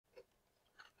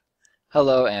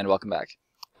Hello and welcome back.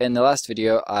 In the last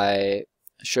video I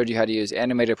showed you how to use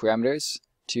animator parameters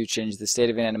to change the state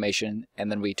of an animation,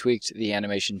 and then we tweaked the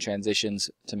animation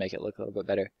transitions to make it look a little bit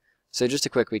better. So just a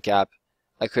quick recap,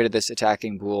 I created this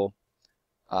attacking bool.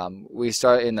 We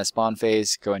start in the spawn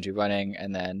phase, go into running,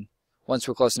 and then once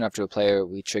we're close enough to a player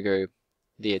we trigger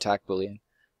the attack boolean.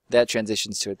 That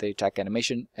transitions to the attack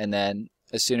animation, and then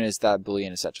as soon as that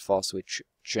boolean is set to false we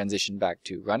transition back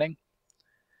to running.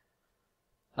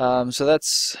 So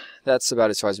that's about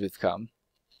as far as we've come.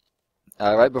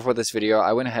 Right before this video,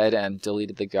 I went ahead and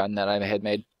deleted the gun that I had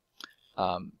made.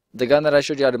 The gun that I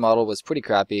showed you how to model was pretty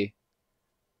crappy.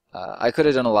 I could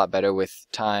have done a lot better with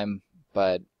time,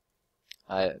 but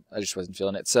I just wasn't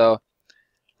feeling it. So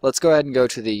let's go ahead and go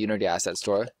to the Unity Asset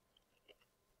Store,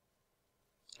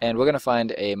 and we're going to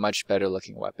find a much better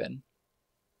looking weapon.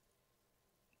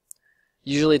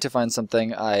 Usually to find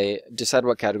something, I decide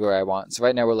what category I want. So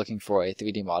right now we're looking for a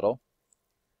 3D model.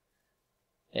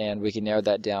 And we can narrow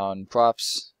that down: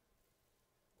 props,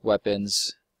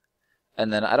 weapons,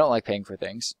 and then I don't like paying for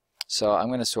things. So I'm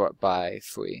going to sort by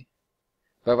free.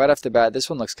 But right off the bat, this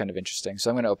one looks kind of interesting.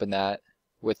 So I'm going to open that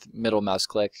with middle mouse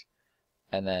click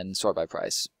and then sort by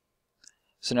price.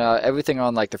 So now everything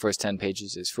on like the first 10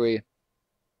 pages is free.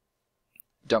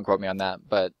 Don't quote me on that,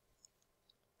 but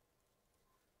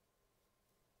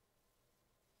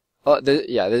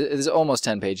there's almost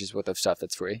 10 pages worth of stuff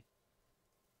that's free.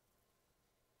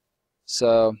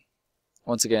 So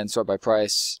once again, sort by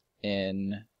price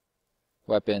in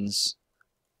weapons.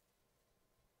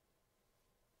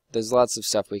 There's lots of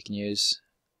stuff we can use.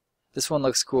 This one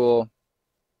looks cool,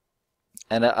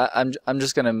 and I'm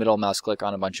just gonna middle mouse click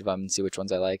on a bunch of them and see which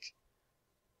ones I like.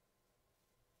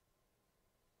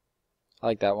 I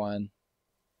like that one.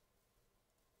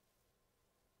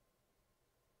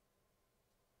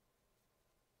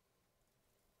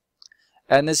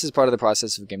 And this is part of the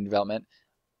process of game development.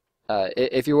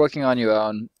 If you're working on your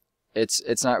own,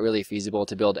 it's not really feasible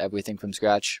to build everything from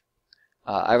scratch.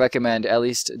 I recommend at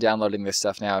least downloading this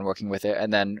stuff now and working with it,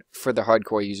 and then for the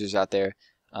hardcore users out there,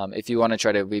 if you want to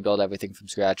try to rebuild everything from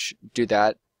scratch, do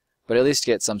that, but at least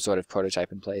get some sort of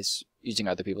prototype in place using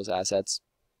other people's assets.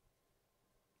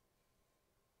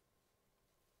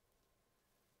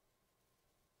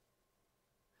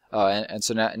 Oh, and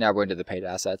so now we're into the paid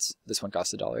assets. This one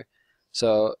costs $1.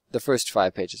 So the first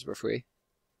 5 pages were free.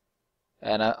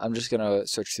 And I'm just going to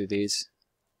search through these.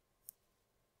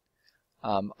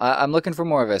 I'm looking for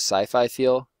more of a sci-fi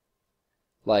feel.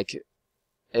 Like,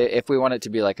 if we want it to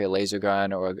be like a laser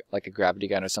gun or like a gravity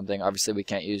gun or something, obviously we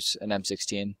can't use an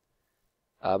M16.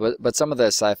 But some of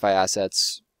the sci-fi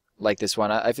assets, like this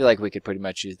one, I feel like we could pretty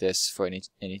much use this for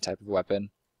any type of weapon.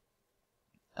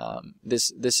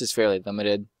 This is fairly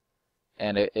limited,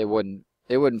 and it wouldn't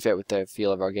fit with the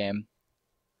feel of our game.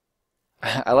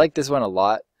 I like this one a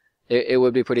lot. It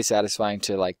would be pretty satisfying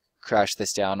to like crash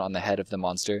this down on the head of the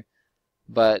monster,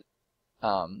 but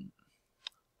I'm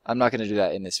not going to do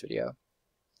that in this video.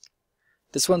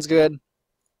 This one's good.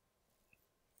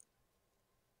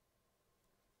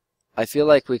 I feel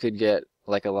like we could get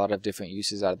like a lot of different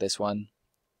uses out of this one.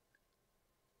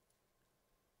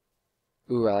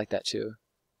 Ooh, I like that too.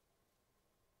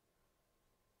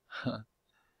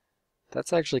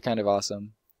 That's actually kind of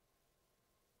awesome.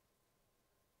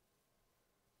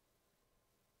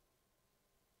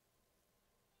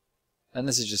 And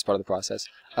this is just part of the process.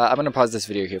 I'm going to pause this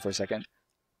video here for a second.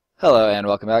 Hello and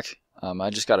welcome back. I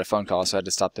just got a phone call, so I had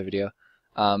to stop the video.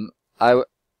 When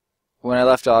I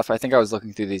left off, I think I was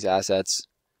looking through these assets.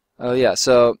 Oh yeah,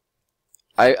 so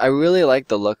I really like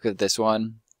the look of this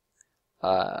one,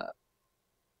 but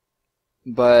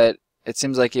it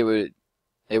seems like it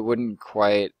wouldn't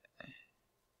quite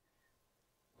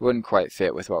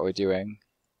fit with what we're doing.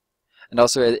 And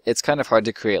also, it's kind of hard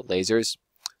to create lasers,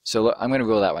 so I'm going to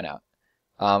rule that one out.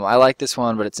 I like this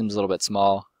one, but it seems a little bit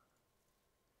small.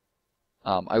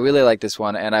 I really like this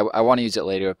one, and I want to use it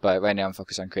later, but right now I'm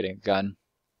focused on creating a gun.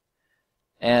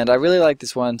 And I really like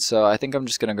this one, so I think I'm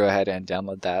just going to go ahead and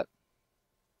download that.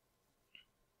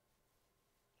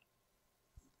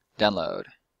 Download.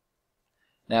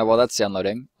 Now, while that's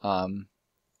downloading, I'm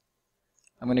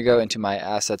going to go into my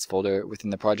assets folder within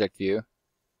the project view,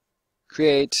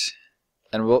 create,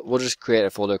 and we'll just create a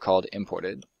folder called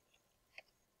imported.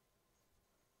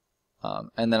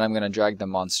 And then I'm going to drag the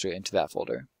monster into that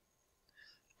folder.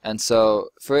 And so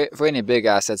for any big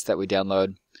assets that we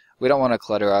download, we don't want to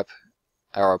clutter up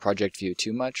our project view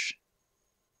too much.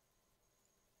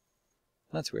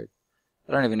 That's weird.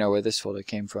 I don't even know where this folder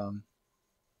came from.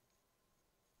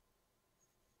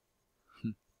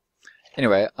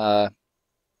 Anyway,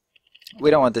 we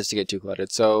don't want this to get too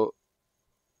cluttered, so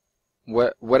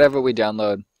whatever we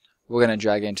download, we're going to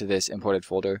drag into this imported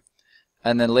folder.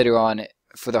 And then later on,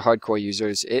 for the hardcore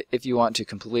users, if you want to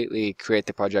completely create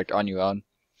the project on your own,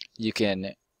 you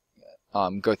can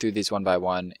go through these one by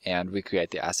one and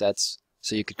recreate the assets.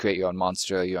 So you could create your own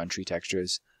monster, your own tree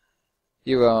textures,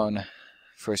 your own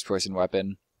first-person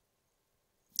weapon.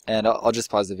 And I'll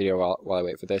just pause the video while I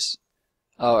wait for this.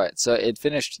 Alright, so it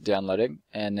finished downloading,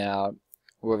 and now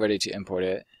we're ready to import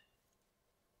it.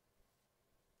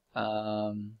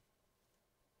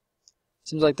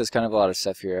 Seems like there's kind of a lot of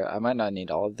stuff here. I might not need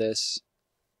all of this.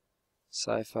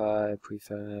 Sci-fi,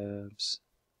 prefabs.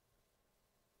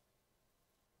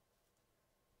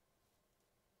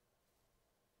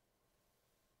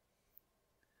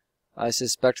 I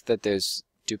suspect that there's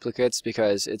duplicates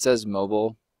because it says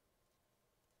mobile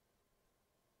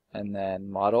and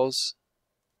then models.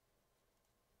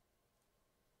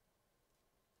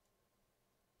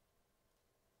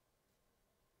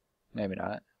 Maybe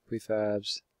not.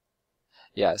 Prefabs.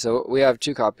 Yeah, so we have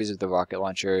 2 copies of the rocket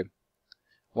launcher,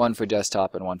 one for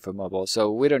desktop and one for mobile. So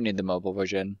we don't need the mobile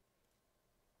version.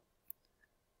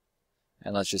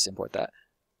 And let's just import that.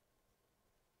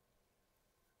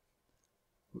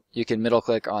 You can middle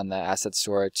click on the asset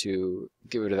store to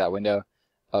get rid of that window.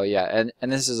 Oh yeah,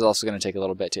 and this is also going to take a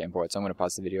little bit to import, so I'm going to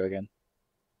pause the video again.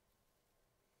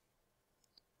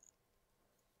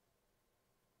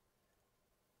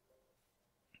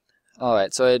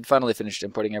 Alright, so it finally finished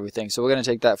importing everything. So we're going to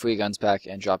take that free guns pack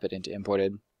and drop it into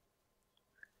imported.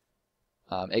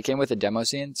 It came with a demo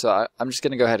scene, so I'm just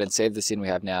going to go ahead and save the scene we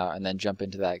have now and then jump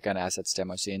into that gun assets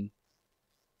demo scene.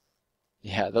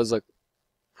 Yeah, those look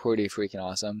pretty freaking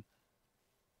awesome.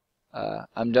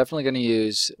 I'm definitely going to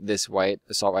use this white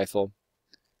assault rifle.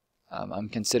 I'm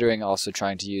considering also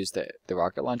trying to use the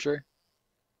rocket launcher.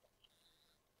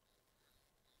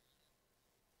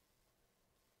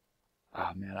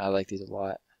 Oh man, I like these a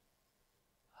lot.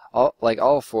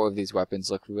 All 4 of these weapons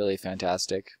look really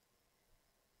fantastic.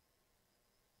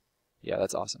 Yeah,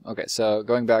 that's awesome. Okay, so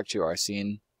going back to our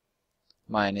scene,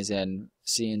 mine is in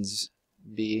scenes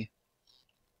B.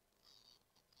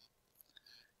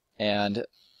 And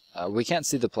we can't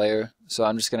see the player, so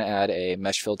I'm just going to add a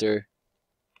mesh filter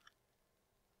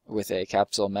with a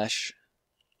capsule mesh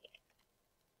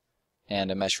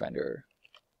and a mesh renderer.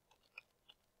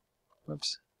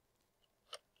 Whoops.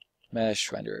 Mesh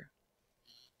renderer.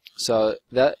 So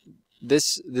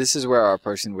this is where our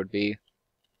person would be.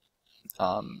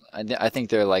 I think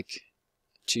they're like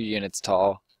 2 units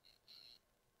tall.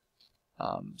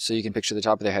 So you can picture the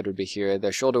top of their head would be here.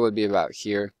 Their shoulder would be about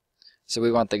here. So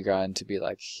we want the gun to be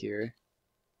like here.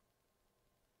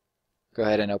 Go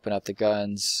ahead and open up the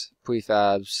guns,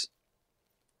 prefabs.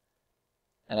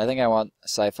 And I think I want a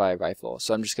sci-fi rifle.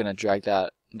 So I'm just going to drag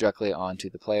that directly onto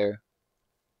the player.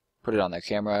 Put it on their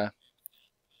camera.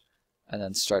 And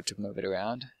then start to move it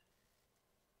around.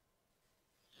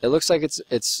 It looks like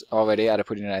it's already at a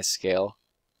pretty nice scale,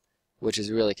 which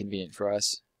is really convenient for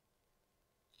us.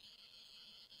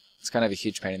 It's kind of a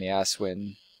huge pain in the ass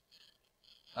when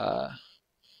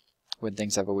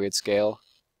things have a weird scale.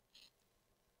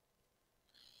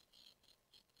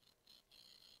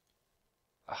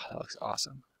 Oh, that looks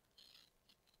awesome.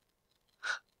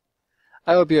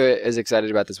 I hope you're as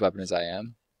excited about this weapon as I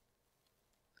am.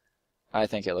 I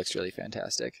think it looks really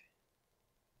fantastic.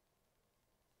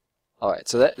 Alright,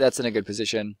 so that's in a good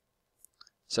position.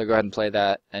 So go ahead and play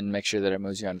that and make sure that it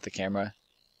moves you onto the camera.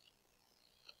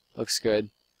 Looks good.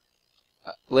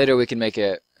 Later we can make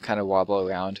it kind of wobble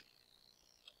around.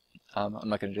 I'm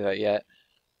not going to do that yet.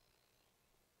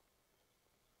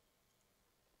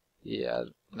 Yeah,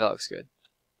 that looks good.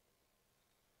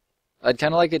 I'd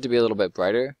kind of like it to be a little bit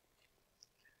brighter.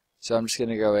 So I'm just going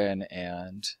to go in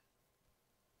and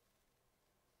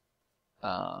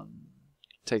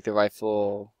take the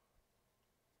rifle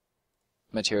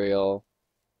material,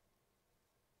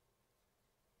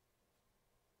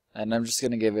 and I'm just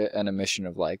going to give it an emission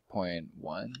of like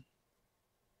 0.1.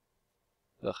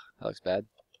 Ugh, that looks bad.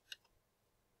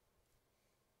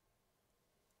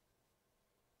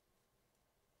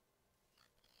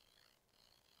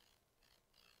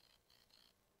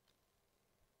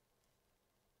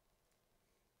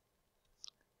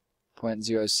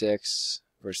 .06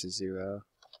 versus 0.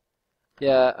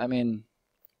 Yeah, I mean,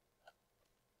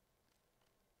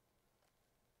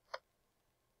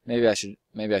 maybe I should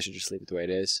just leave it the way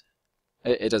it is.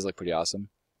 It does look pretty awesome.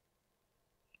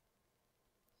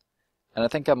 And I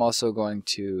think I'm also going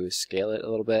to scale it a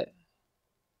little bit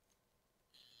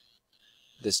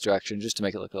this direction just to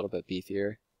make it look a little bit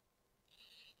beefier.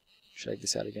 Check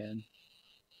this out again.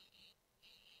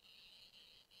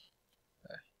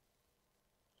 Okay.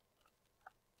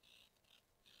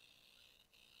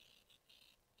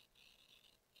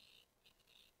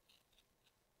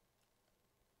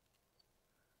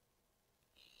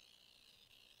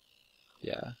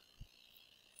 Yeah.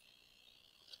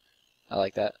 I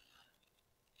like that.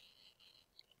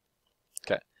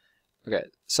 Okay. Okay.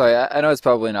 Sorry, I know it's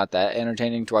probably not that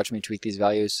entertaining to watch me tweak these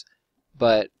values,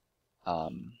 but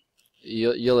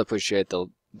you'll appreciate the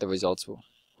results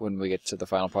when we get to the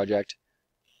final project.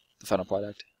 The final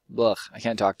product. Blah, I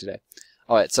can't talk today.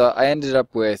 Alright, so I ended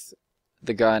up with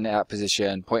the gun at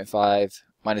position 0.5,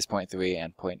 minus 0.3,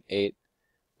 and 0.8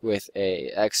 with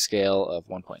a X scale of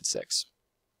 1.6.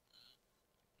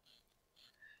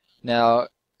 Now,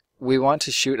 we want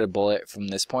to shoot a bullet from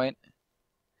this point,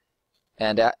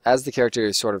 and as the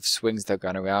character sort of swings the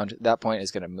gun around, that point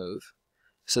is going to move.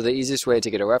 So the easiest way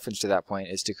to get a reference to that point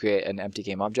is to create an empty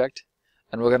game object,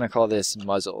 and we're going to call this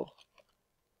muzzle.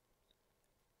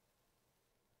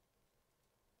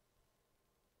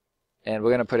 And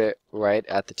we're going to put it right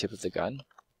at the tip of the gun,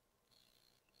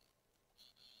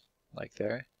 like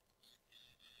there.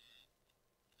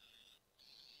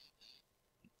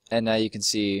 And now you can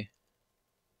see,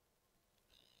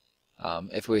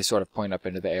 if we sort of point up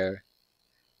into the air,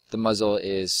 the muzzle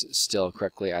is still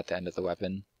correctly at the end of the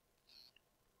weapon.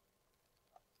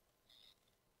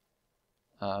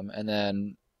 And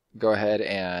then go ahead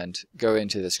and go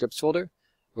into the scripts folder.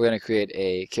 We're going to create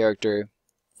a character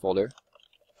folder.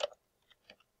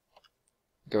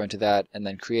 Go into that and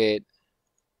then create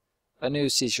a new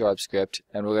C# script,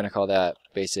 and we're going to call that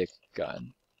basic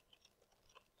gun.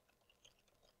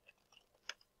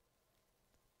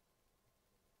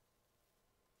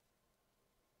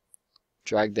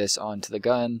 Drag this onto the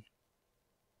gun,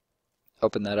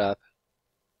 open that up,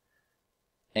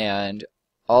 and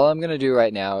all I'm going to do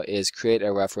right now is create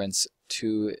a reference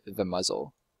to the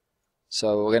muzzle.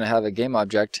 So we're going to have a game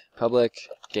object, public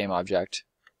game object,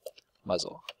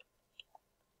 muzzle.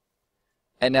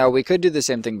 And now we could do the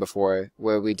same thing before,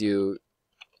 where we do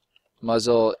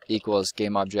muzzle equals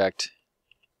game object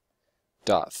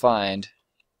dot find,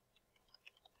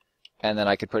 and then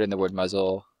I could put in the word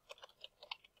muzzle,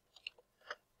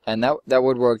 and that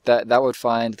would work. That would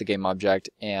find the game object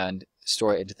and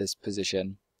store it into this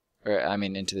position, or I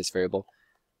mean into this variable.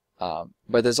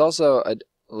 But there's also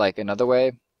another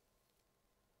way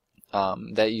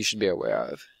that you should be aware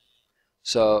of.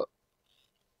 So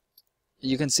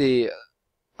you can see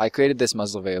I created this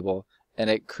muzzle variable, and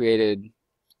it created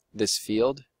this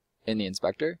field in the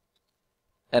inspector.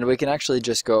 And we can actually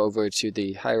just go over to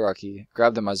the hierarchy,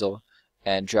 grab the muzzle,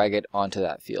 and drag it onto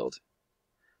that field.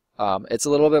 It's a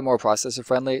little bit more processor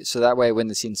friendly, so that way when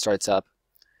the scene starts up,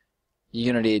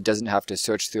 Unity doesn't have to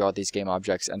search through all these game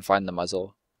objects and find the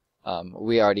muzzle.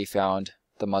 We already found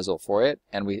the muzzle for it,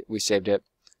 and we saved it,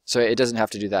 so it doesn't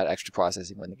have to do that extra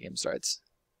processing when the game starts.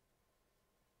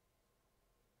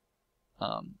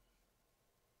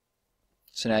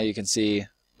 So now you can see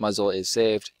muzzle is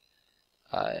saved.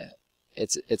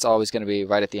 It's always going to be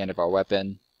right at the end of our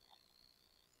weapon,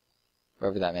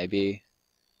 wherever that may be.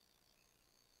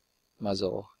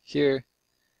 Muzzle here.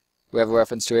 We have a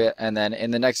reference to it, and then in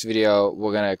the next video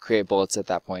we're going to create bullets at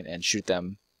that point and shoot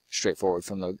them straight forward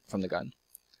from the gun.